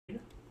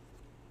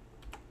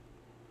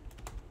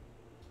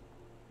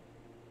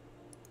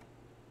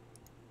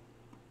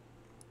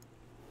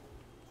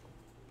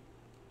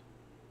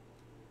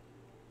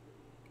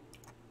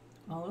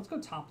Let's go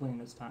top lane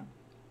this time.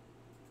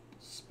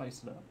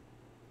 Spice it up.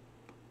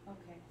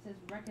 Okay, it says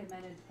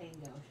recommended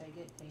Tango. Should I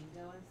get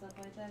Tango and stuff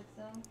like that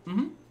still?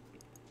 Mm-hmm.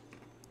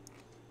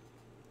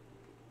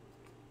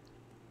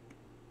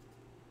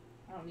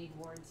 I don't need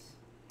wards.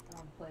 I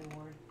don't play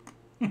ward.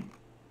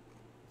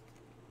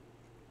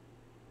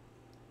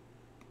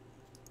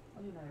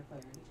 I'll do another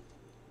clarity.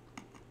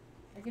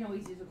 I can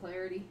always use a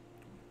clarity.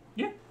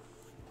 Yeah.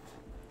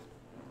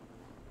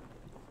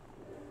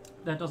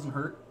 That doesn't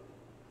hurt.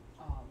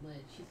 Oh,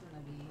 lit. She's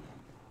gonna be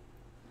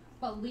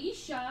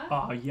Felicia.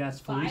 Oh yes,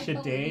 Felicia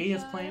Bye, Day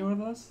is Felicia. playing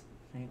with us.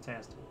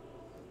 Fantastic.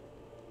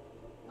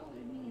 Oh,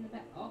 there's me in the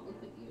back. Oh,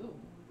 look at you.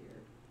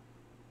 Your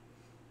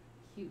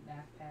cute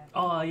backpack.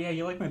 Oh yeah,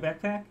 you like my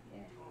backpack?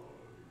 Yeah.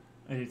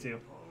 I do too.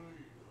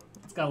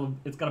 It's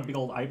got a big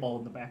old eyeball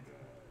in the back.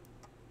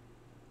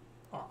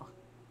 Aw,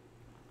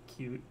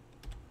 cute.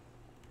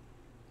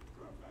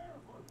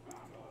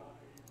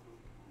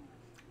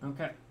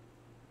 Okay.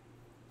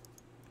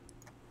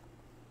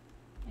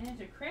 And there's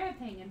a crab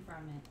hanging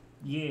from it.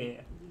 Yeah.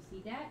 Did you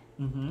see that?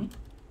 Mm-hmm.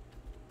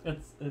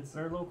 It's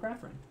our little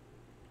craft ring.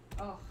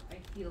 Oh, I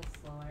feel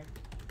slower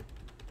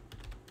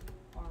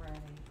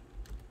already.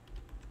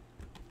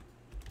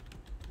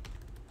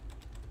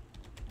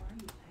 Why are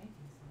you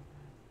typing so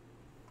fast?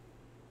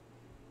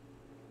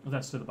 Well,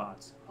 that's to the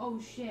bots.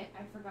 Oh shit!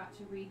 I forgot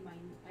to read my.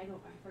 I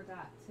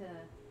forgot to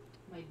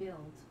my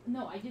build.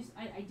 No, I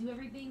do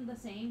everything the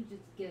same.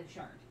 Just get a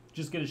shard.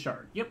 Just get a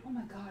shard. Yep. Oh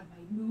my god,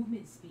 my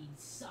movement speed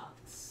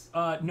sucks.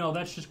 No,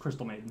 that's just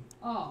Crystal Maiden.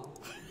 Oh.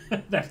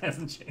 That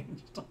hasn't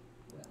changed. Well,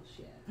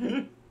 shit.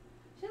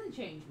 She hasn't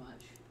changed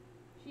much.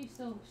 She's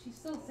still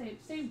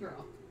same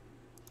girl.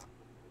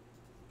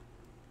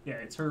 Yeah,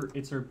 it's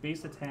her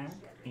base attack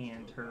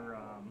and her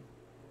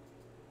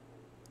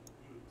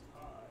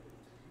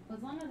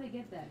As long as I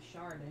get that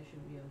shard, I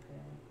should be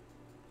okay.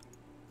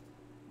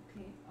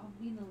 Okay, I'll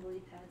be in the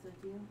lily pads with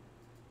you.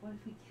 What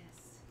if we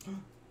kissed?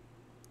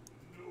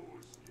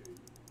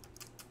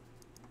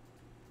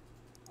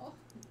 Oh,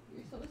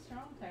 you're so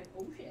strong type.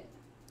 Oh shit.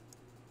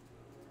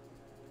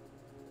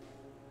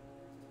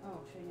 Oh,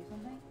 should I do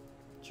something?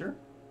 Sure.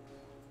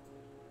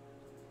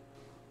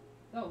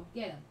 Oh,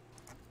 get him.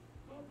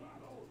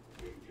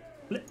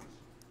 Blip.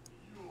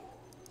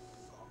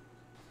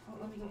 Oh,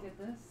 let me go get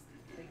this.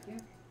 Thank you.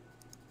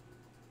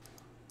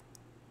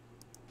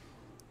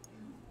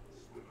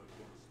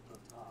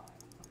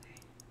 Okay.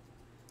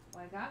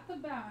 Well, I got the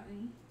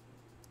bounty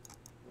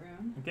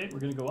rune. Okay, we're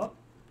gonna go up.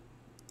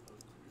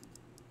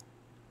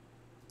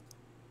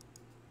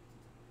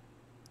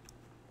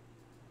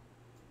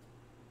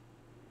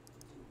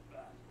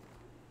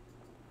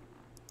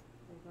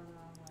 They go the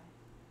wrong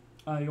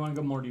way. You want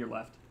to go more to your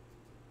left.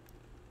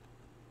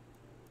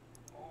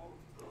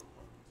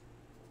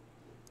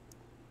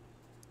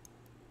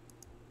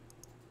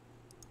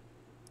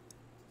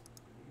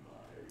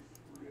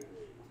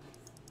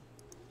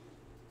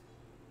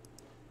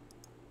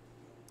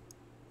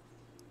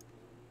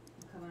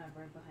 I'm coming up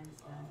right behind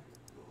Stan.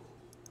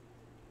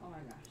 Oh my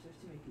gosh, there's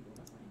too many people in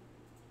this lane.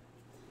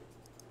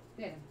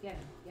 Get him, get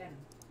him, get him.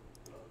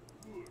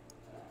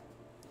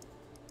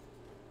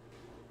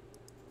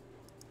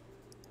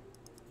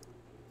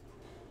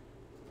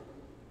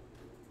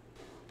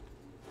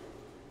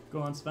 Go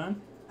on, Sven.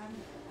 I'm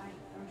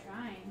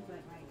trying,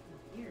 but my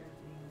computer is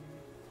being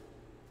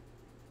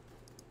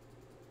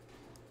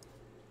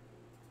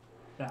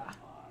weird. Ah.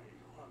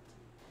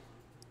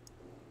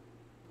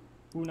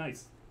 Ooh,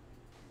 nice.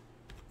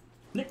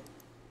 Blip.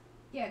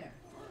 Get her.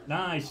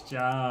 Nice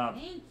job.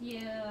 Thank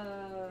you.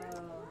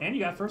 And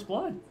you got first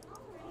blood.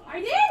 I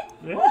did?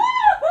 Yeah.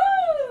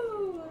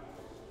 Woohoo!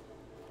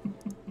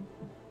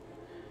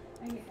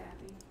 I get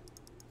happy.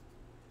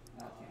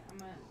 Okay, I'm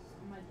gonna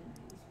deny these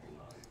creeps.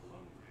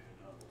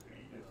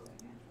 For a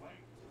second.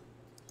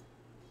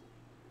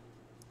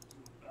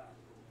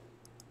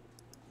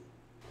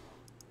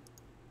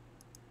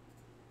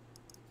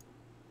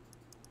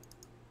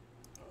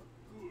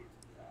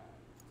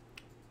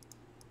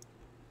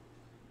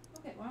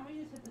 Okay, why don't we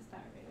just hit this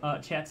tire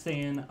right Chat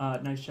saying,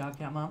 nice job,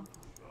 Cat Mom.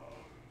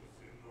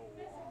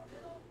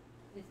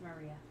 It's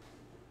Maria.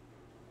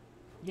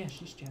 Yeah,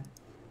 she's chat.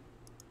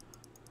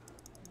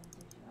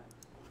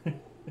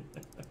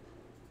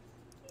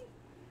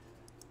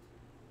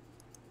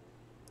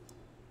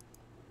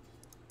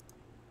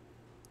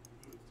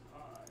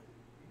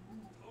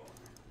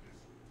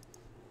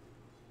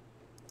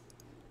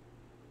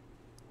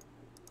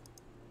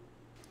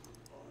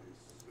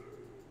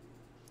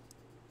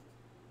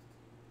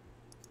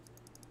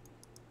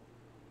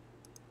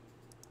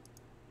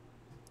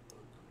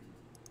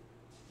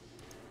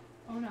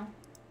 Oh no.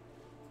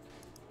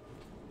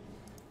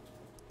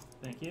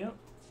 Thank you.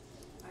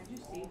 I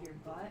just saved your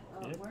butt.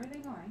 Oh, Yep. where are they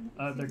going?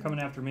 They're coming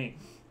after me.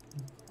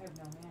 I have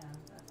no mana,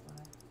 that's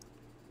why.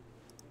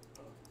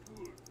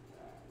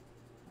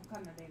 I'm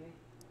coming, baby.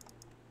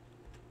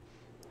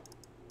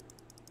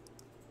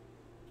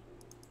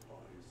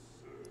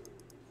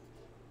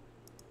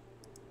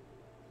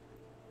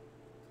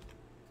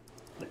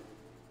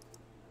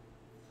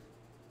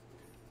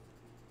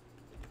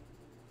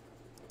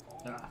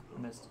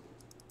 missed.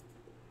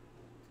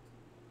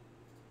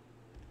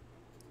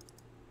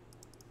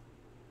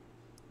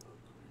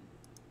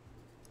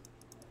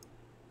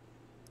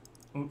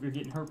 Oh, you're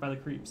getting hurt by the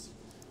creeps.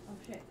 Oh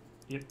shit.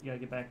 Yep, you gotta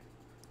get back.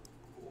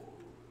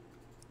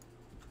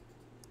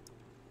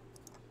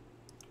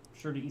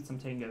 Sure to eat some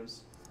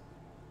tangos.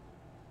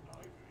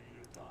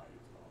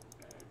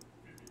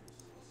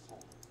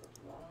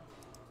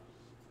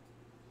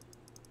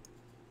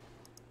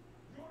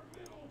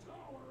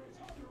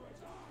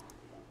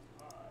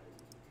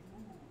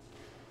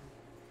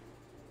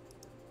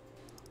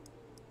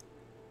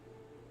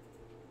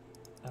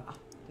 Ah,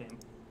 damn.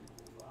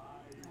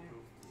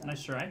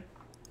 Nice try.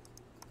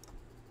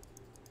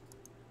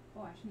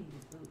 Oh, I should need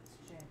his boots.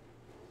 Shit.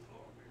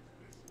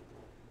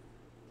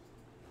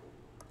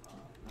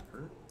 That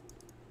hurt.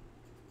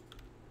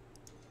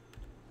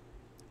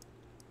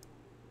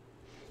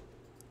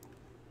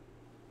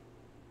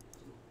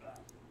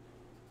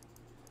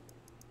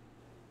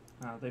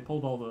 They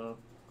pulled all the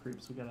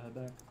creeps. We gotta head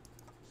back.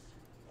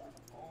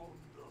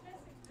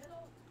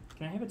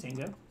 Can I have a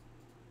tango?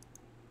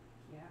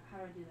 Yeah, how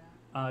do I do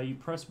that? You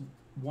press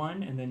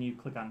 1 and then you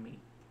click on me.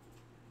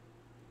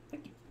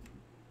 Thank you.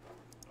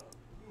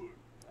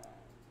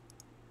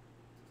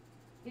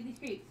 Get these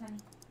creeps, honey.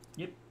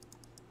 Yep.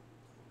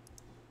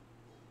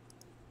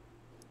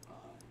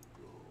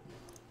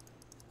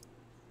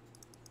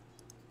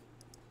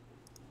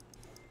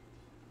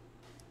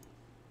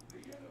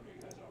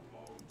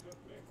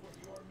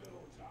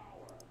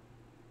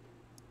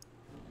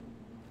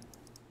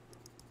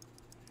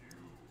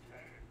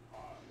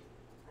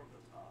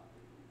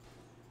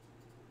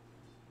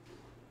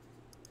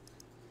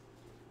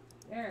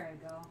 There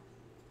we go.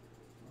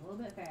 A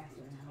little bit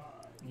faster now.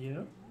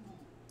 Yep.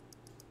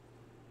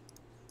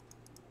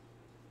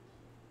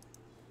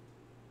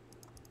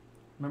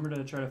 Remember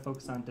to try to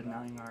focus on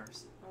denying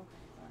ours. Okay,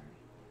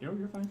 sorry.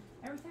 You're fine.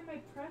 Every time I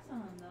press on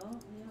them, though,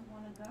 they don't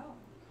want to go.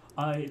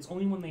 It's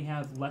only when they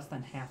have less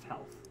than half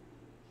health.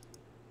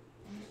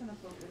 I'm just gonna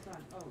focus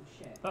on. Oh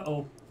shit.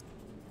 Uh-oh.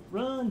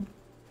 Run!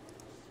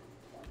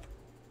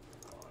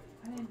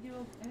 I didn't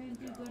do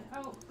good.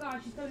 Oh god,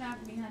 she's coming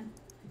after me, hun.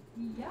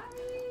 Yikes!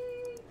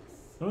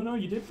 Oh no,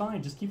 you did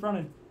fine. Just keep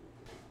running.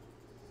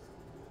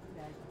 I'm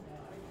dead,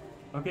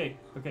 I'm dead.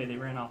 Okay, they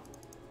ran off.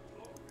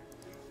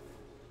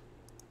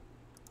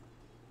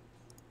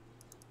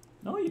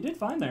 No, you did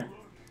fine there.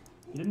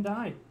 You didn't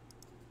die.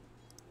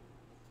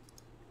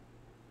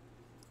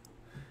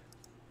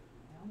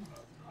 I almost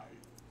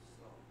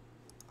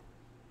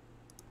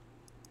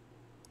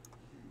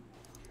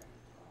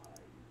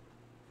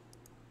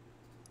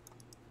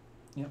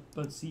did. Yep,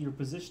 but see, your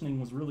positioning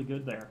was really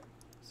good there.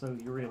 So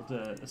you were able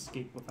to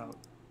escape without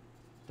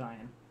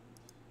dying.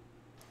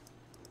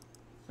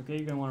 Okay,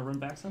 you're gonna want to run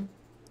back some?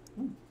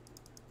 Ooh.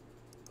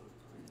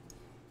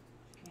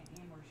 Can't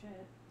aim or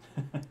shit.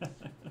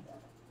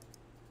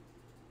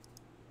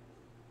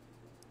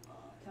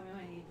 Tell me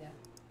when I need to.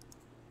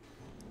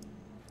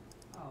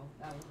 Oh,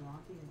 that was the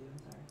wrong thing to do, I'm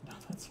sorry. No,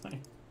 that's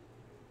fine.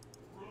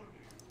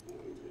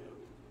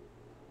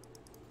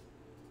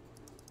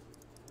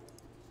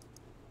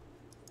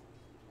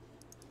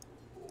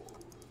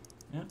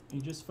 Yeah,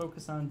 you just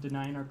focus on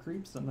denying our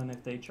creeps, and then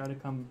if they try to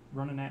come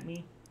running at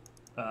me,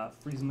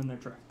 freeze them in their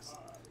tracks.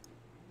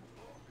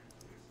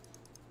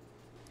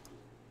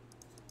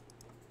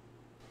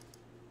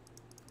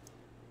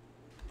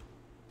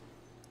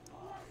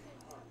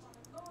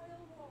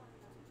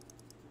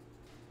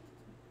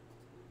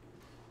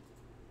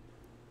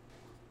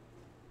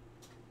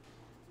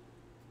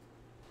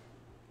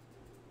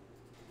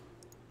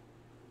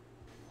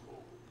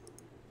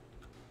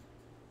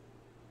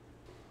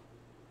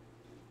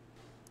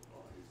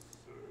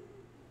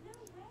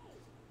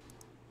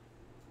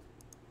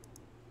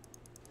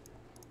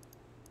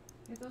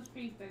 Get those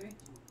creeps, baby.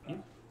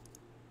 Yep.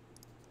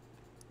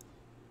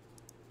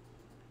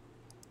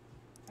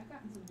 I've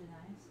gotten some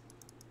denies.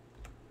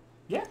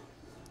 Yeah.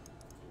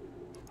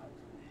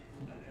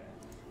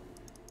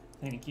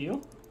 Thank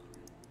you.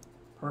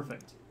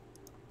 Perfect.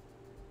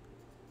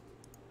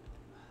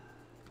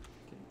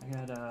 Okay,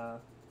 I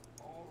got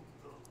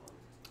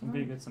I'm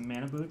gonna get some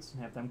mana boots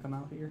and have them come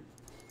out here.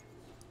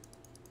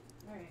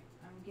 Alright,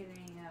 I'm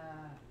getting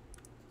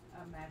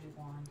a magic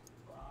wand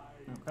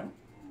Okay.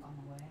 on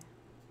the way.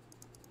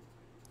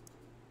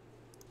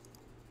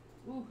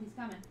 Ooh, he's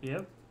coming.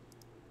 Yep.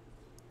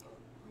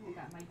 I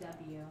got my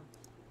W.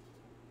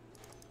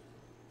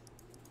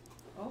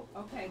 Oh,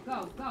 okay,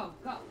 go, go,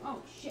 go.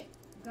 Oh, shit,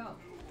 go.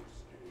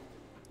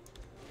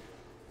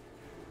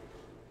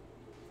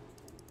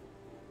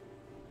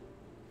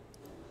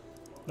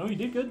 No, you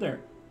did good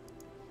there.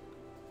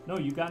 No,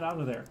 you got out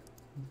of there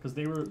because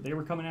they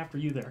were coming after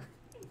you there.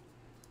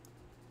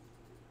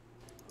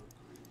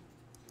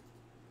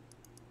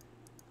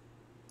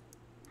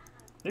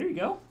 There you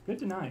go. Good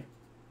deny.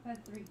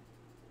 That's 3.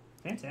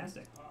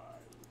 Fantastic.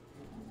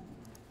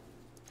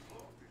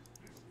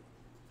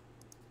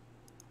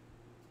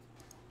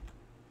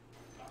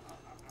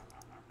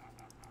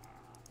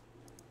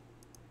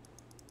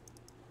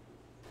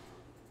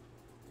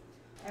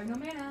 have no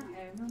mana.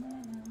 I have no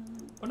mana.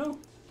 Oh no.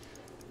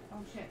 Oh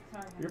shit.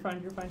 Sorry. You're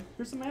fine. You're fine.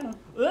 Here's some mana.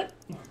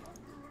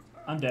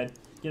 I'm dead.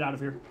 Get out of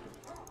here.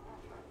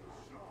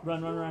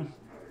 Run, run, run.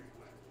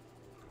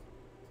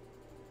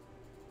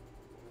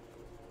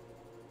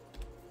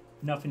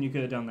 Nothing you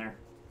could have done there.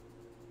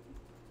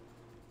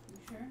 You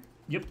sure?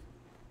 Yep.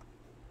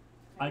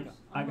 I'm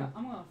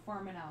gonna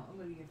farm it out. I'm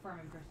gonna get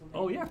farming crystal.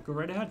 Oh yeah, go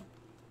right ahead.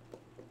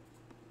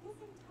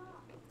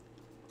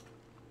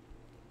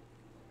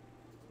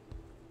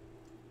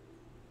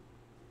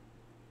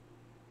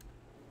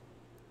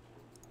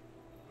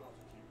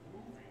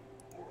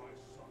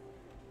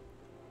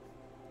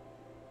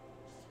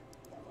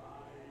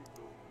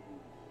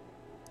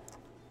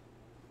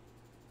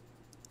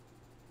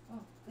 Oh,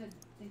 good.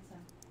 Thanks, son.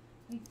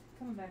 He's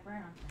coming back right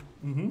on time.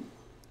 Mm-hmm.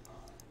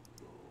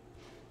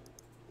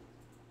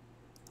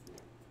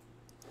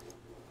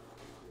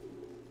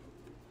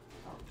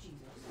 Oh,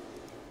 Jesus.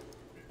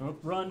 Oh,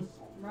 run.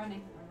 I'm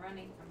running. I'm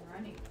running. I'm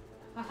running.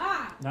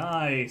 Ha-ha!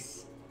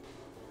 Nice.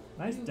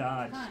 Nice You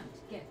dodge.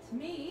 can't get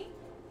me.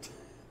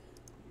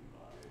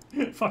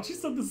 Fuck, you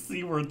said the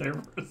C word there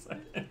for a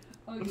second.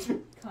 Oh,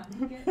 you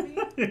can't get me?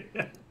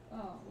 Yeah.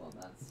 Oh, well,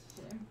 that's a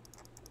shame.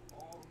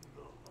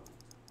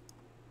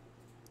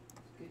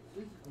 Let's get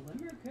this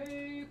glimmer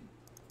cape.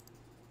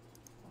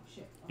 Oh,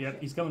 shit. Oh, Yep,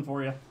 shit. he's coming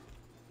for you.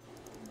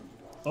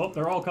 Oh,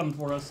 they're all coming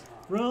for us.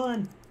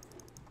 Run!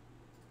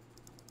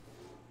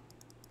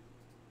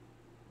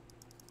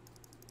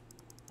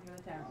 I'm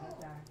gonna tower. I'm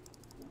gonna tower.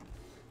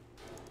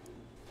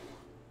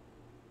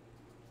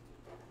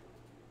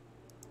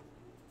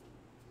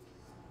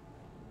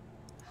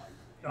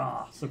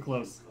 Ah, so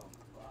close.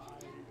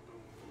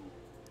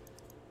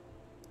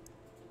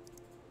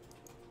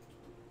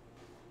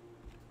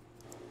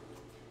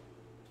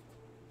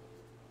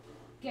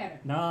 Get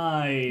her.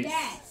 Nice.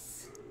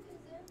 Yes!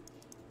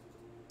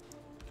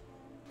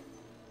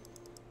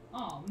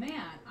 Oh,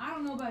 man. I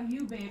don't know about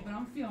you, babe, but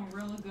I'm feeling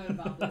really good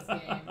about this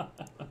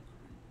game.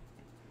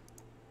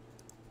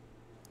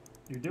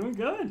 You're doing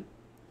good.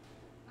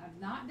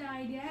 I've not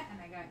died yet, and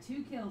I got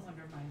 2 kills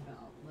under my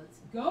belt.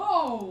 Let's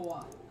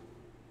go!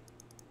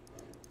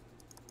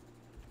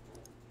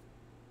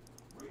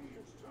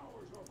 Radiant's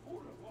towers are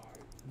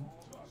fortified,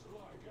 just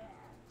like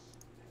axe.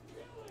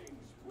 Killing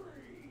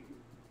spree.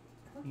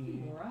 Fuck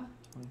you, Laura.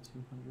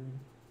 2200.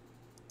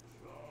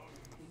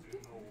 Thumbs in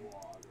the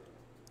water.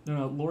 No,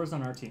 no, Laura's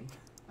on our team.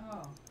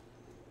 Oh.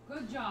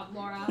 Good job,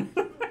 Laura.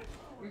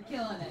 You're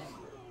killing it.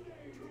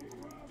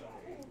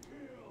 Double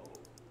kill.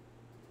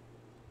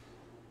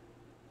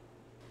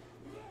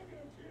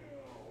 Mega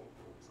kill.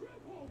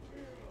 Triple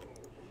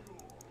kill.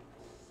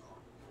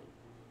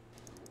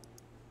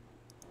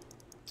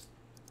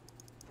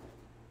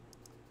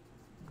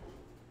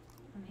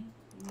 Honey,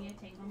 you need a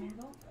tangle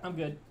mangle? I'm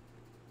good.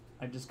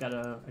 I just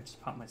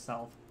popped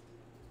myself.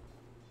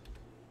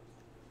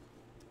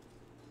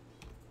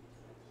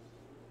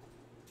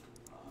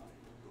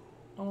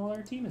 Oh,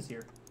 our team is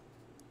here.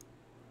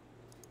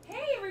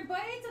 Hey,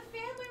 everybody, it's a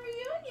family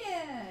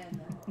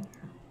reunion!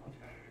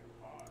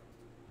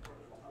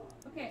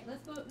 Okay,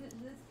 let's go this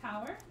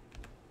tower.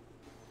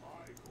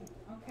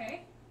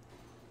 Okay.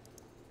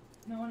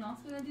 No one else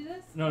gonna do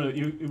this? No, no,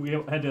 we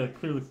had to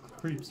clear the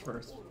creeps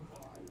first.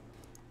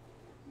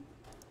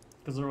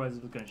 Because otherwise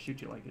it was going to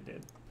shoot you like it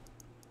did.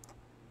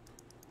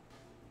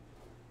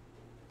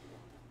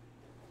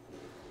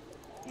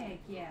 Heck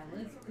yeah,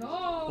 let's go!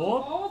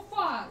 Oh. Oh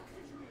fuck!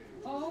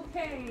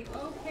 Okay,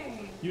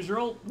 okay. Use your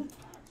ult.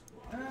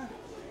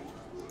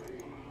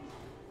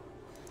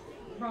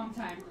 Wrong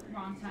time,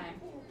 wrong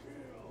time.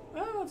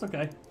 Oh, that's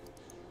okay.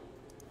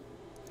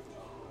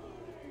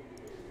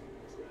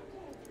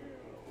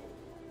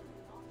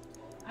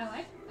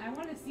 I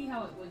want to see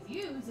how it was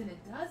used, and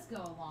it does go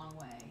a long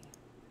way.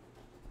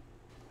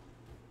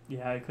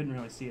 Yeah, I couldn't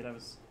really see it. I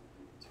was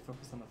too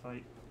focused on the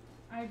fight.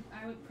 I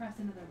would press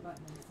another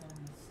button instead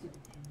of the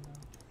stupid thing,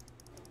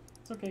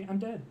 It's okay, I'm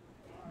dead.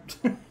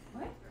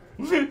 What?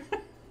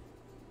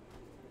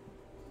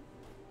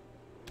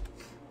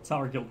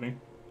 Tower killed me.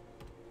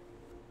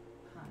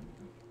 Hun.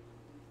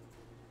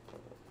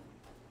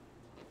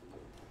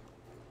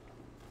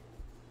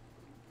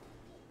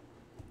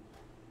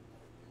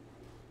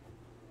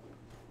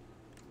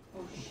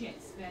 Oh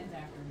shit, spends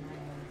after 9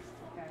 hours.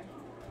 Okay.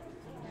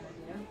 What are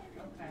you gonna do?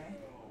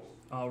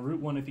 Okay.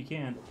 Root one if you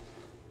can.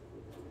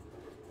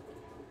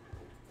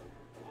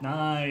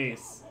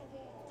 Nice.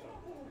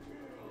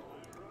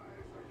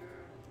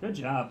 Good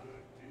job.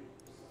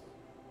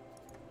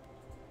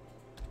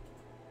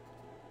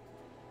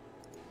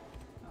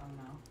 Oh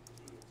no.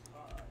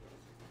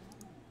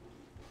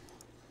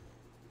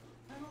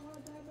 I don't want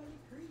to die by the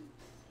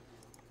creeps.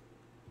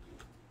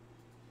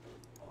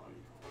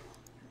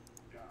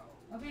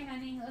 Okay,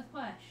 honey, let's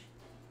push.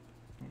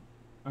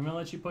 I'm gonna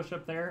let you push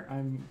up there.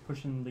 I'm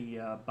pushing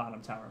the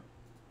bottom tower.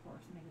 Of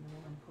course, making the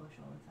woman push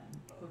all the time.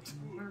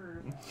 Pushing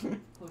her.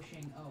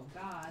 Pushing, oh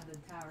god, the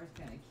tower's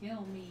gonna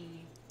kill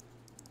me.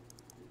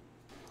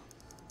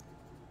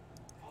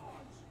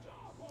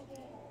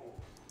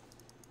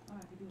 Oh, I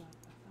could do a 5.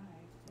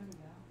 There we go.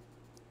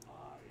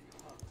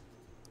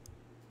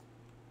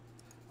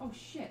 Oh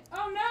shit.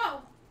 Oh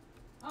no!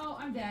 Oh,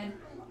 I'm dead.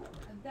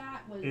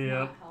 That was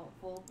not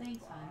helpful.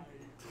 Thanks, hon.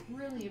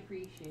 Really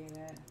appreciate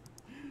it.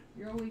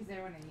 You're always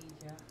there when I need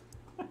you.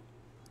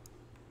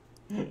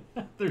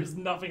 There's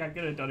nothing I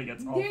could have done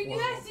against all four.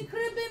 Yes, you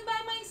could have been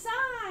by my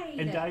side!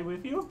 And die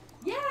with you?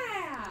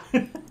 Yeah!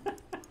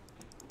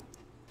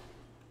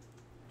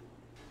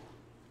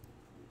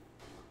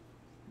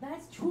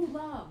 That's true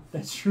love.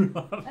 That's true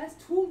love. That's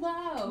true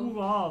love. True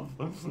love.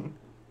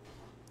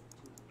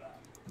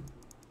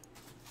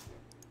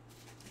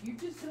 You're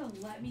just gonna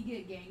let me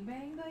get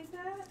gangbanged like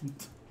that?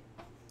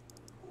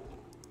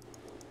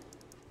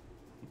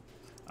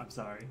 I'm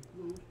sorry.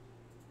 Rude.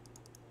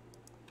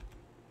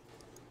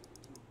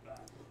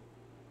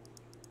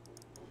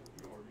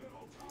 Your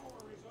middle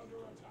tower is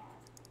under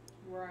attack.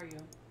 Where are you?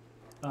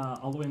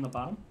 All the way in the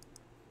bottom?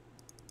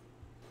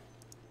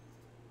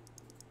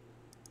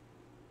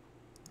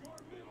 Your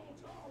middle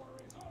tower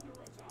is under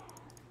attack.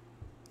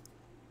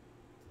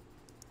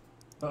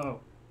 Uh-oh.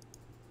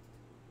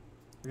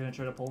 You're gonna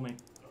try to pull me.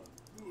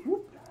 Oh,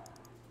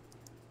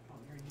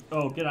 you're in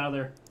Oh, get out of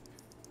there.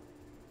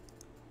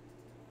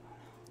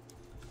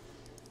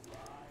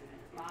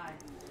 Bye.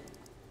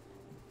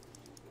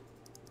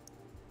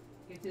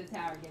 Get to the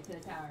tower, get to the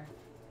tower.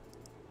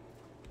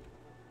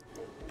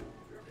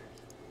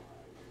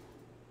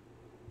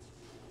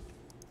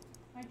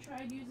 I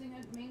tried using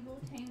a mango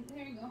tango.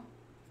 There you go.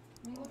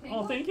 Mango tango.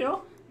 Oh, thank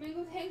you.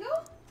 Mango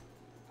tango?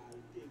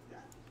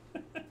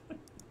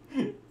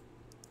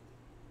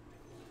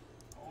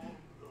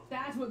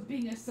 That's what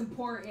being a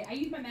support is. I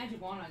use my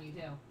magic wand on you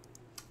too.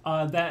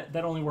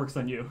 That only works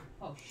on you.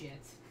 Oh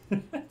shit.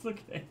 That's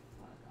okay.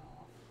 Fuck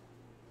off.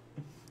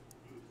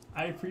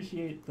 I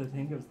appreciate the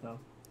tangos though.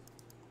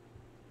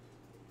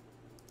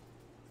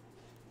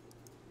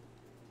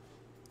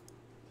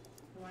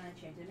 You want an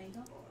enchanted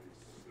mango?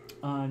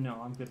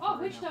 No, I'm good for Oh,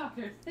 right witch now.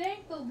 doctor!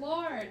 Thank the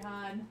Lord,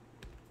 hon.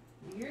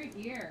 You're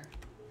here.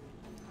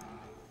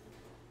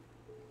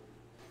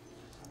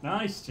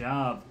 Nice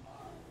job.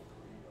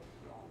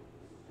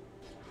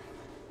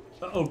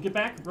 Uh-oh, get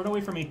back. Run away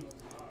from me.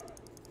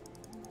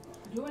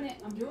 I'm doing it.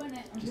 I'm doing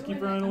it. I'm Just doing keep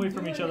it. running I'm away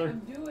from doing each it, other. I'm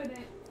doing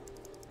it.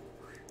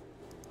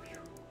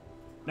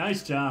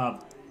 Nice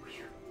job.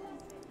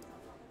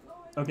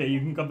 Okay, you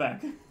can come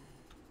back.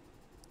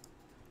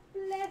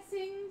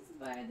 Blessings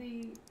by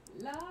the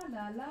la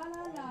la la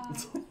la la.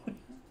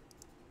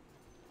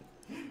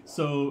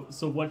 So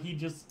what he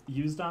just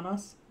used on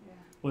us Yeah.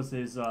 was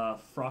his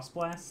frost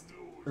blast,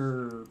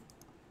 or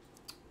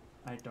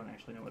I don't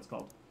actually know what it's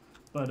called,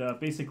 but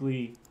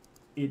basically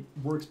it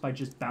works by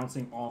just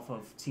bouncing off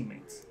of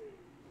teammates.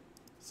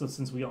 So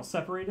since we all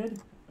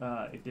separated,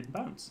 it didn't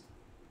bounce.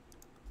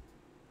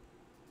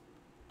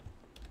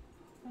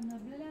 From the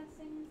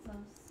blessings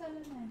of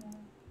Salamana.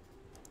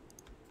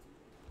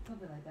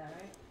 Something like that,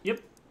 right? Yep.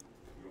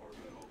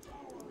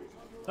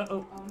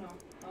 Uh-oh. Oh no.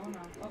 Oh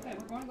no. Okay,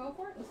 we're going to go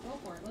for it? Let's go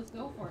for it. Let's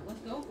go for it. Let's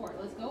go for it.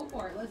 Let's go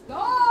for it. Let's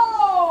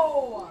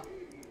go!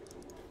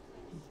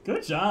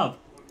 Good job.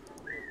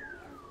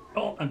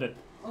 Oh, I'm dead.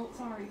 Oh,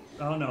 sorry.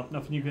 Oh no,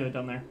 nothing you could have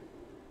done there.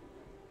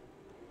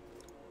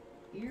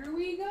 Here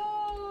we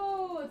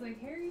go! It's like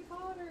Harry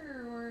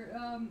Potter, or,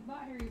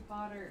 not Harry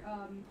Potter,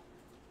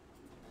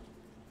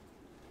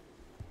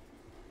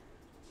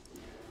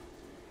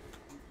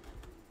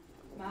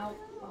 Mount.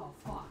 Oh,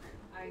 fuck.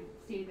 I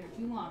stayed there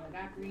too long. I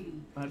got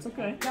greedy. That's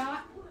okay.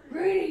 Got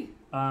greedy!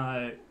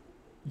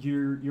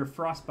 Your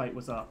frostbite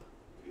was up.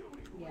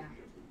 Yeah.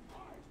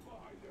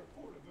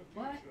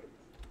 What?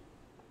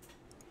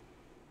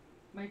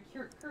 My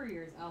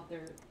courier's out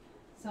there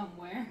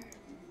somewhere.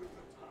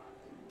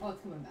 Oh,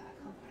 it's coming back.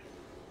 Okay.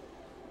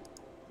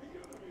 The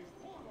enemy's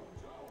bottom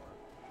tower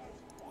has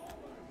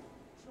fallen.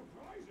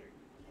 Surprising,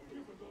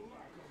 given the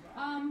lack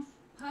of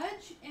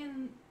Pudge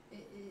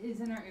is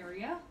in our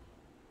area.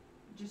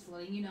 Just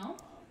letting you know.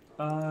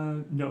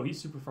 No, he's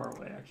super far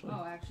away actually.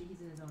 Oh, actually,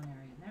 he's in his own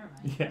area. Never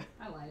mind. Yeah.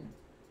 I lied.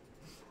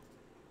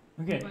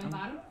 Okay. Going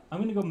bottom? I'm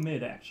gonna go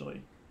mid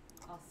actually.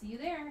 I'll see you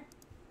there.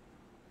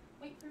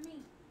 Wait for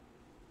me.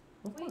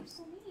 Of Wait course.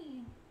 for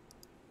me.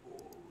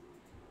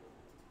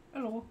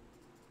 Hello.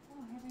 Oh,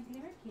 I have my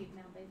favorite cape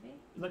now, baby.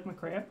 You like my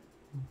crab?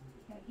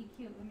 Yeah, he's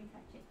cute. Let me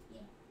touch it.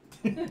 Yeah.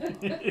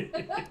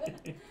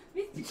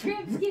 Mr.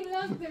 Krabs came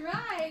along for the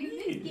ride in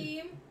this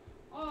game.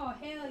 Oh,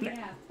 hell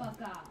yeah.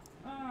 Fuck off.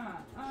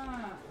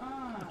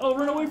 Oh,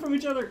 run away from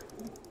each other.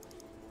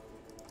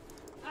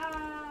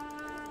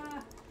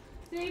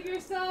 Save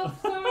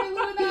yourself. Sorry,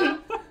 Luna.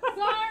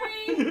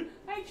 Sorry.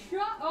 I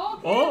tried.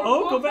 Okay.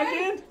 Oh, go okay. back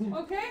in.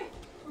 Okay.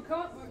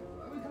 Are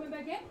we coming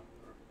back in?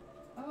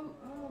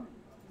 Oh.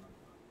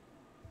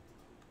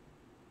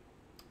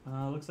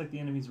 Looks like the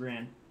enemies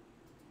ran.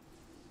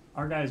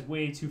 Our guy's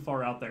way too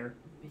far out there.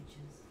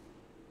 Bitches.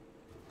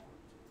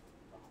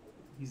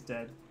 He's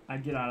dead.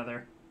 I'd get out of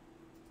there.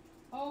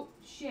 Oh,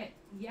 shit.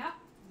 Yep.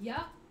 You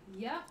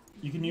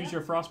can use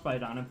your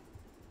frostbite on him.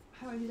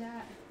 How do I do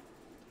that?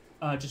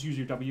 Just use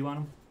your W on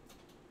him.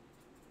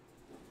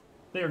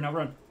 There, now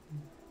run.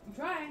 I'm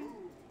trying.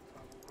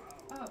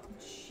 Oh,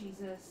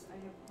 Jesus. I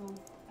have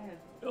both. I have.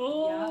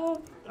 Oh!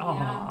 Yep.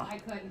 Ah. Yeah, I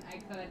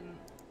couldn't.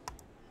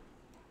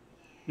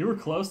 You were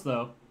close,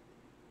 though.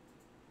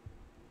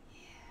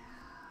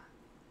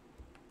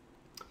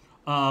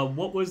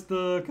 What was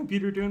the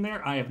computer doing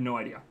there? I have no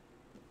idea.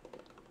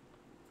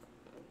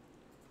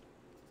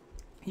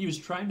 He was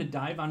trying to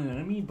dive on an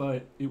enemy,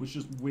 but it was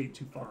just way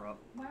too far up.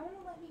 Why won't it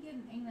let me get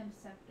an Agnum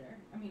Scepter?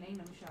 I mean,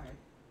 Agnum Shard.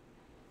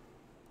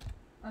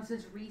 Oh, it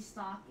says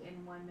restock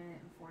in 1 minute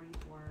and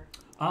 44.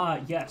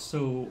 Yeah,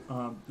 so,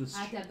 this... I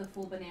have to have the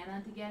full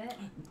banana to get it?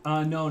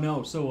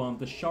 No. So,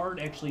 the shard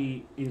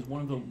actually is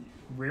one of the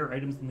rare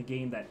items in the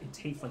game that it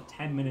takes like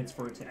 10 minutes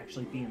for it to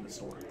actually be in the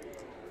store.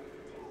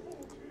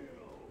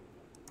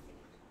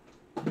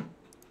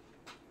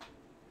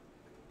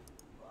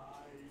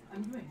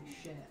 I'm doing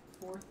shit.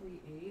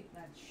 438,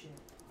 that's shit.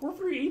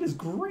 438 is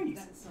great!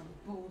 That's some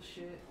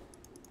bullshit.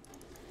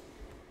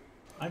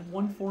 I've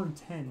won 4 and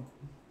 10.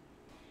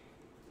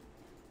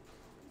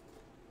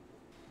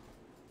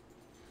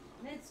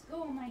 Let's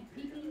go, my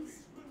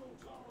peepees.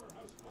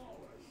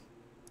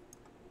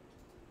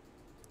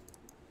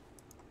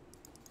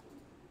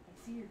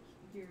 I see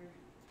your...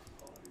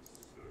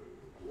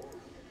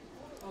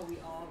 Oh, we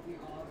all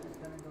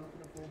just gonna go for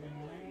the full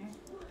banana?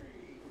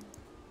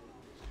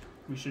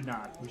 We should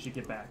not. We should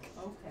get back.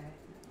 Okay.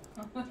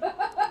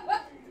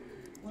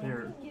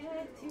 There. We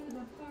get to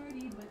the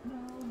party, but no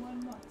one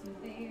wants you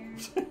there.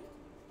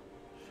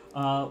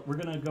 We're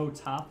gonna go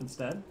top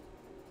instead.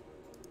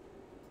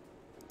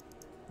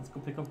 Let's go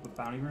pick up the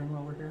bounty ring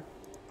while we're here.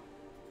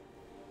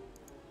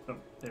 Oh,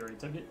 they already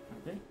took it.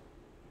 Okay.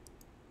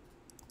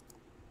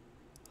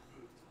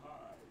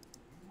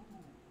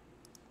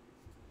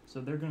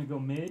 So they're gonna go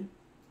mid.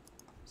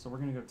 So we're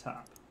gonna go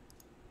top.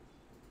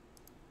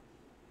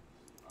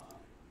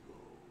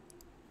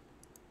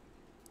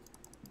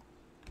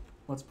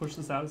 Let's push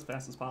this out as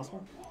fast as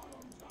possible.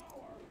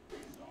 I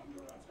just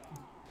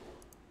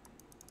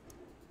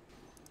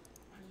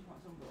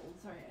want some gold.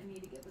 Sorry, I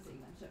need to get this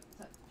Agnum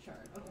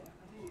Shard. Okay.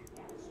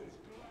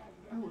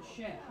 Oh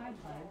shit, hi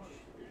Pudge.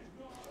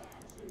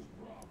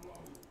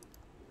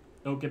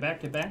 Oh, get back,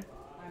 get back.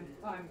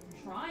 I'm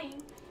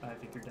trying. I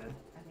think you're dead.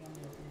 I think I'm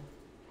dead too.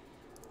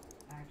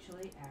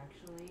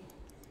 Actually.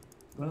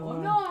 Run, No,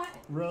 I'm not.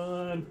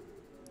 Run.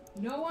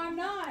 No, I'm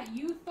not.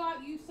 You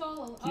thought you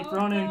saw. Keep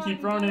running, God,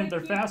 keep running.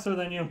 They're faster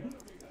than you.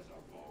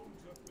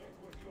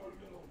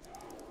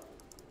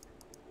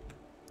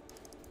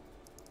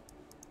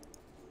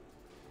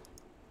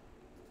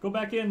 Go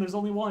back in. There's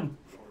only one.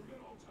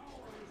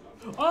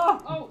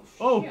 Oh!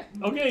 Oh, shit.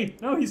 Okay.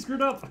 No, he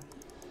screwed up.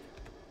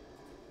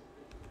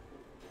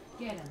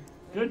 Get him.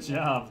 Good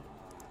job.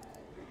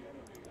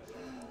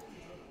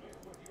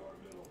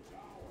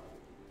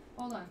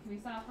 Hold on. Can we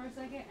stop for a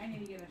second? I need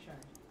to get a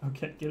shard.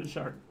 Okay, get a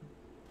shard.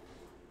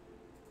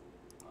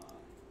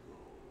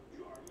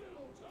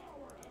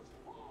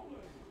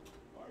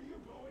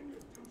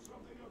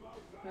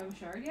 Do I have a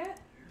shard yet?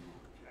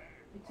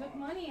 It took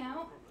money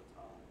out.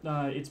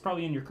 It's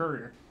probably in your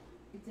courier.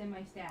 It's in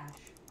my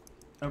stash.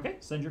 Okay,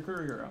 send your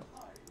courier out.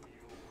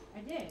 I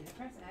did. I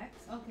pressed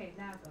X. Okay,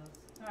 now it goes.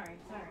 Sorry.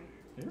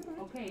 You're right.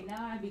 Okay,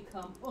 now I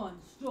become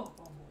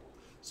unstoppable.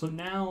 So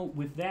now,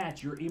 with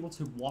that, you're able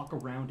to walk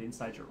around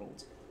inside your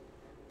ult.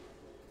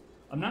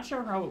 I'm not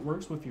sure how it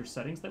works with your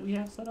settings that we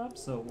have set up,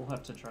 so we'll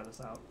have to try this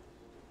out.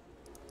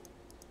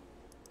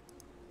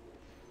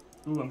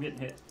 Ooh, I'm getting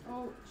hit.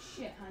 Oh,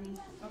 shit, honey.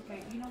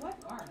 Okay, you know what?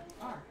 R.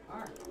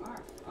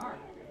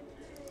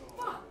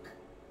 Fuck!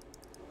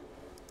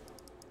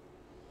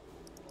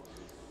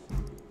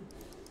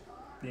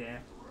 Yeah.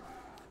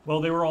 Well,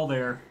 they were all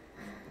there.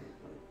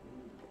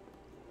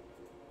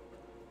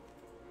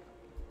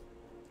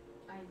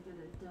 I did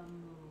a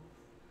dumb move.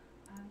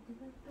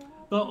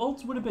 The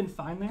ult would have been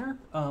fine there,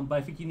 but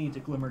I think you need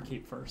to Glimmer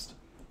Cape first.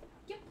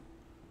 Yep.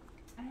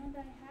 And I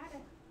had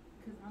it,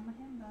 because I'm a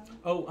himbo.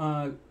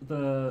 Oh,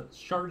 the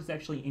shard is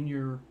actually in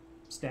your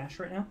stash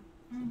right now.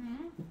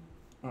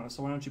 Mm-hmm.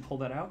 So why don't you pull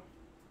that out?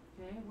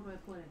 Okay, where do I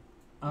put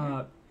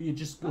it? It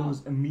just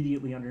goes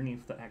immediately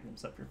underneath the Agnum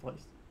Scepter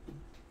place.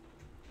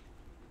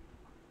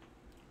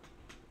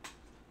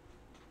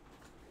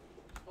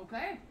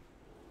 Okay.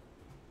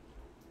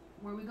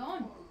 Where are we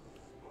going?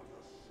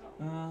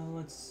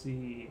 Let's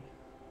see.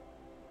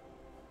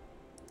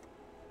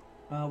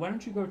 Why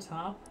don't you go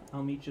top?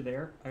 I'll meet you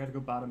there. I gotta go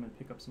bottom and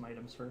pick up some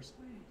items first.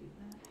 Where did I do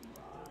that?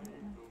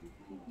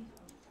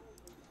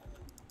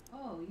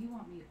 Oh, you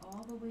want me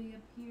all the way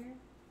up here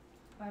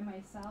by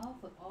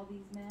myself with all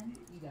these men?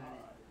 You got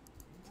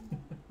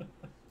it.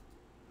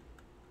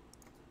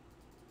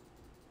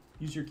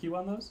 Use your Q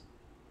on those.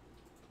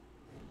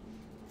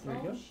 There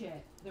you go.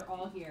 Shit. They're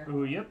all here.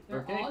 Oh, yep.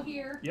 They're okay. all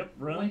here. Yep,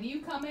 run. When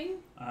you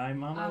coming?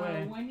 I'm on my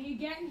way. When you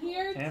getting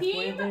here, Halfway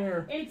team?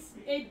 there. It's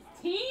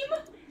team?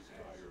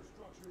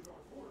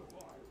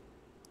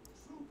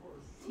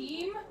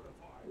 Team?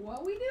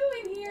 What we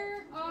doing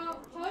here?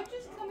 Pudge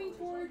is coming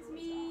towards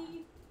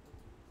me.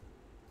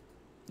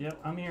 Yep,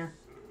 I'm here.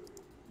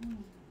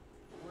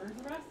 Where's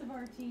the rest of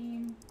our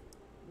team?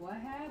 What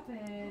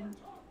happened?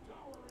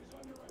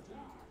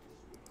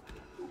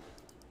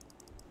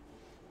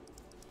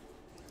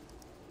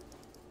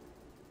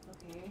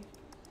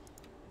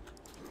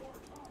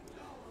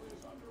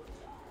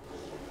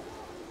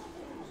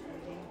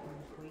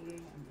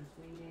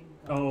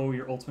 Oh,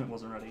 your ultimate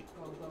wasn't ready.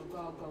 Go, go,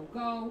 go, go,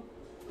 go.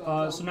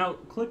 Go, So now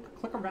click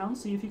around,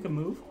 see if you can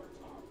move.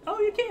 Oh,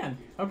 you can.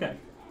 Okay.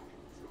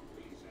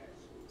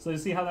 So you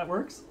see how that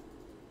works?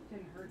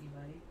 Didn't hurt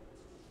anybody.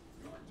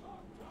 Your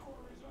top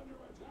tower is under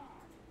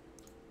attack.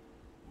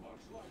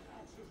 Much like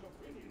Axe's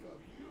opinion of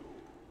you,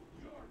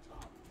 your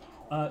top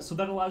tower. So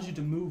that allows you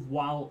to move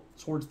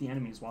towards the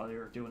enemies while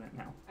you're doing it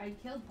now. I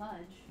killed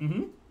Pudge.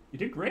 Mm-hmm. You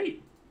did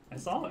great. I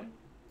saw it.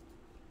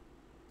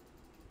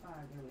 Get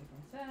away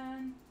from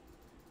Sven.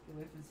 Get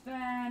away from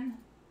Sven.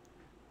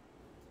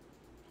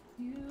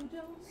 You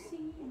don't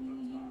see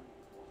me.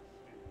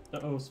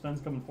 Uh-oh,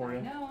 Sven's coming for you.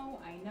 I know.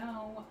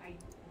 I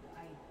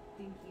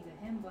think he's a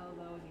himbo,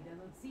 though, and he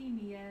doesn't see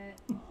me yet.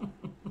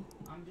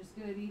 I'm just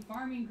gonna be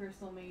farming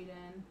Crystal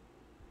Maiden.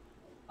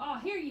 Oh,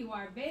 here you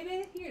are,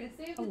 baby. Here to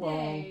save the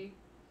day.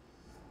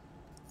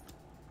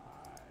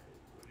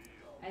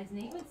 As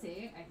Nate would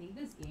say, I think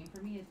this game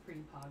for me is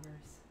pretty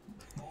poggers.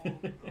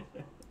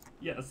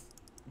 Yes.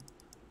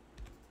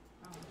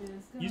 I'm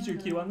just gonna... Use your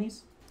Q on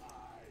these.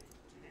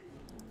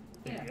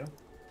 There you go.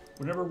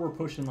 Whenever we're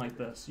pushing like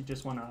this, you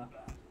just want to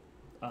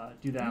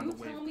do that on the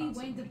wave. You tell me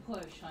when to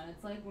push, hon.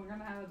 It's like we're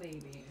gonna have a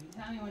baby. You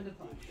tell me when to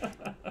push.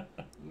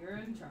 You're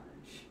in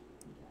charge.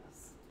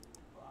 Yes.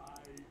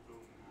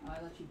 I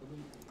let you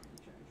believe that you're in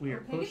charge. We are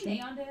Can I get pushing.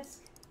 Neon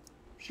Disc?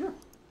 Sure.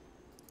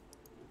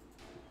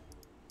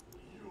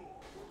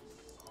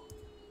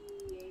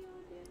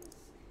 Neon Disc.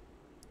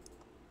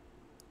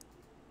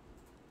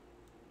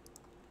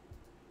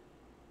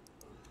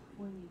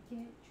 When you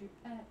get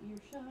at your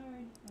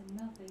shard and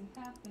nothing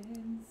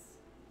happens,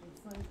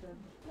 it's like a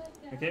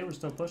letdown. Okay, we're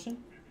still pushing.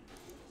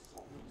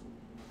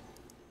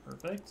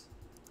 Perfect.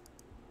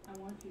 I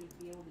want you to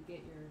be able to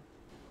get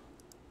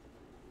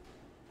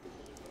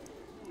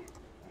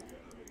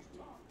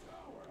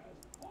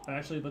your...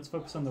 Actually, let's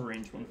focus on the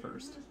range one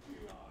first.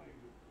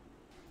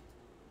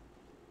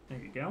 There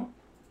you go.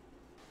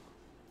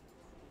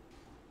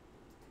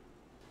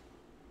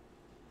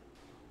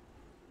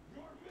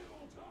 Your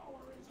middle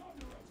tower is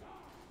under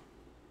attack.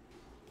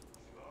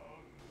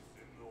 Lungs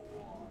in the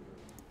water.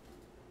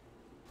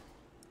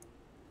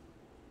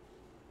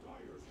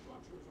 Dire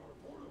structures are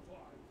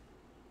fortified.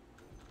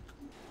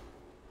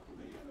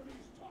 The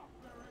enemy's top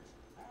barracks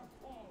have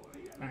fallen. The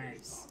enemy's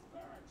Nice. top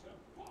barracks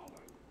have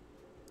fallen.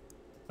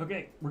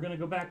 Okay, we're gonna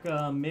go back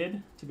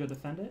mid to go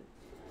defend it.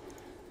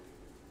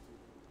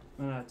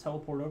 I'm gonna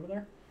teleport over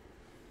there.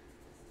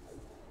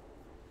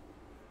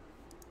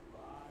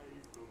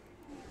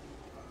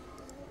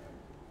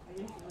 I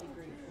use really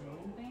great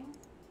floating thing.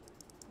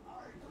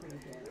 Pretty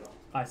good.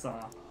 I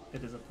saw.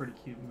 It is a pretty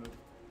cute move.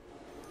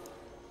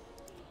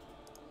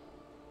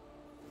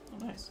 Oh,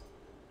 nice.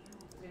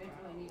 We didn't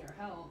really need our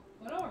help,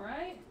 but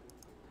alright.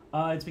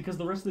 It's because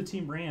the rest of the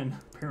team ran,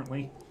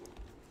 apparently.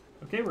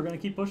 Okay, we're gonna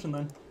keep pushing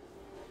then.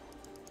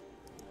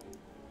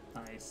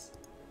 Nice.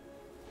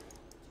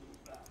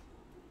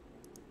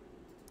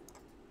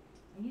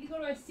 I need to go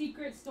to a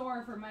secret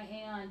store for my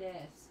Aeon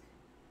Disc.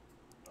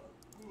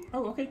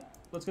 Oh, okay.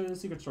 Let's go to the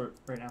secret store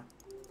right now.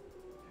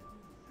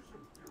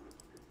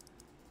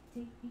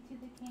 Take me to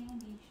the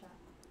candy shop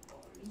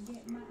and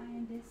get my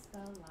Aeon Disc a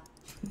lot.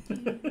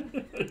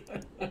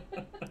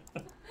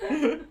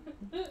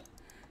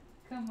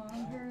 Come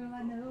on, girl,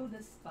 I know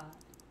the spot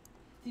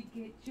to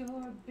get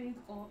your big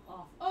ol'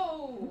 off.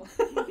 Oh!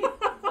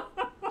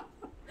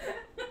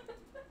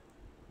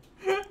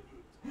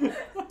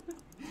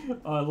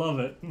 Oh, I love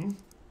it.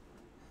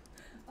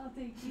 I'll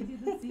take you to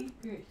the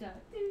secret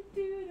shop. Doo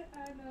doo,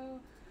 I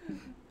know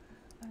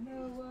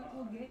what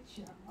will get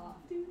you off.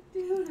 Doo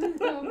doo,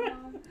 come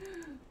on.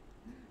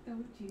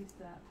 Don't you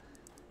stop.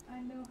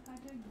 I know how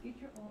to get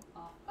your old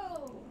off.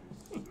 Oh!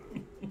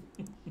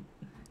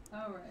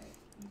 Alright.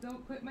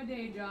 Don't quit my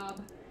day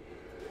job.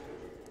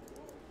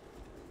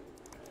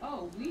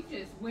 Oh, we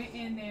just went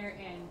in there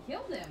and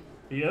killed him.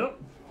 Yep.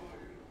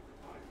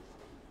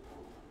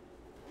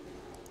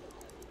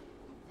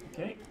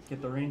 Okay,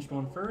 get the ranged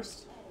one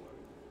first.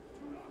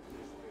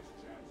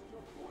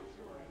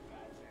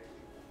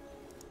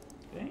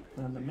 Okay,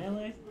 then the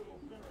melee.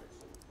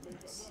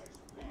 Nice.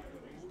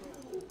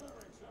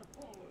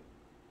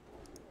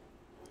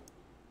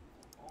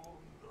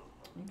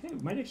 Okay,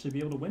 we might actually be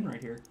able to win right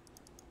here.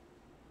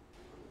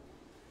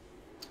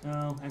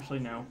 Oh, actually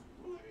no.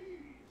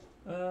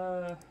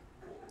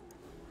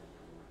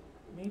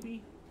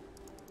 Maybe?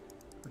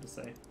 Hard to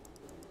say.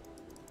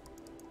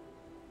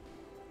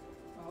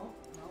 Oh,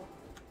 no.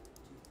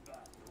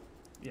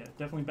 Yeah,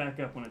 definitely back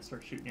up when it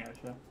starts shooting at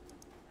you.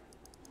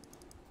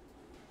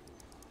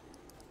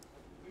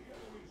 The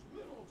enemy's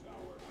middle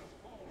tower has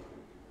fallen.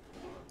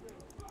 Work a bit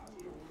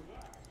faster with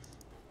axe.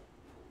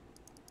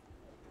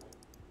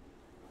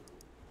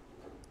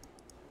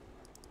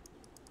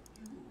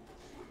 You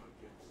swim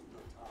against the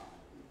tide.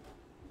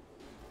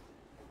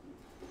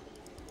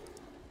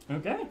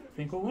 Okay,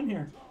 think we'll win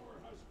here. Tower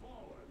has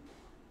fallen.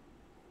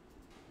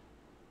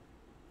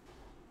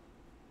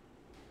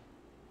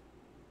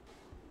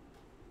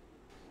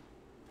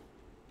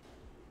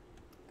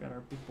 Got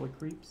our big boy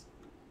creeps.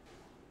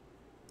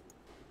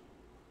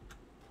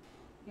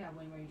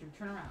 Wind Ranger.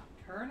 Turn around.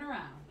 Turn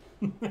around.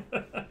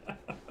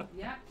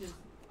 Yep, just,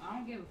 I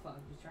don't give a fuck.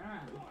 Just turn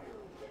around.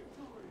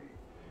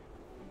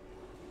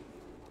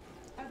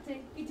 I'll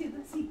take you to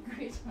the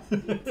secret.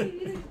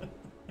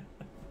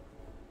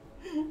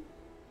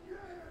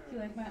 Do you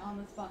like my on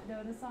the spot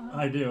Dota song?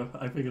 I do.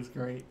 I think it's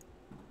great.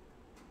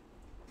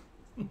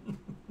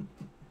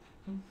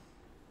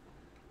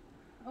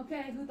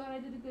 Okay, who thought I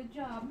did a good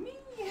job? Me!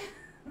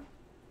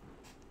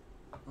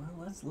 Well,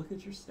 let's look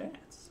at your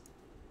stats.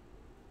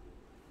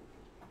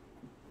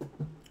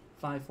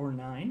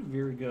 549,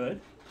 very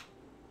good.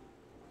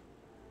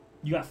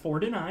 You got 4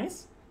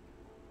 denies.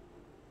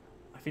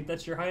 I think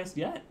that's your highest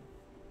yet.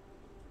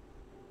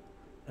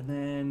 And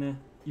then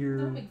your...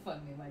 Don't make fun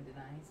of me, my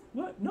denies.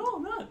 What? No,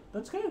 I'm not.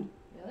 That's good.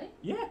 Really?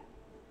 Yeah.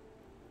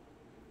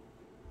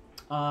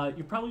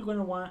 You're probably going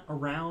to want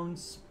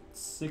around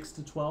 6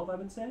 to 12, I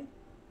would say.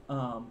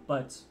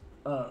 But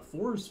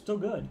 4 is still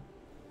good.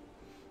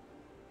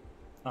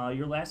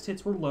 Your last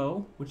hits were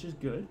low, which is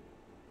good.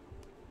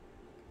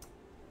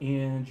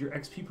 And your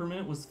XP per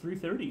minute was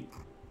 330.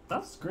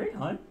 That's great,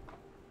 hon.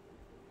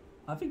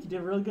 I think you did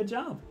a really good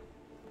job.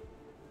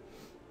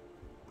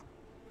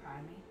 Proud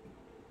of me.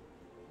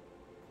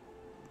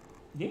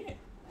 Yeah.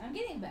 I'm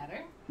getting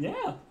better.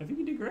 Yeah, I think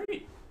you did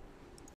great.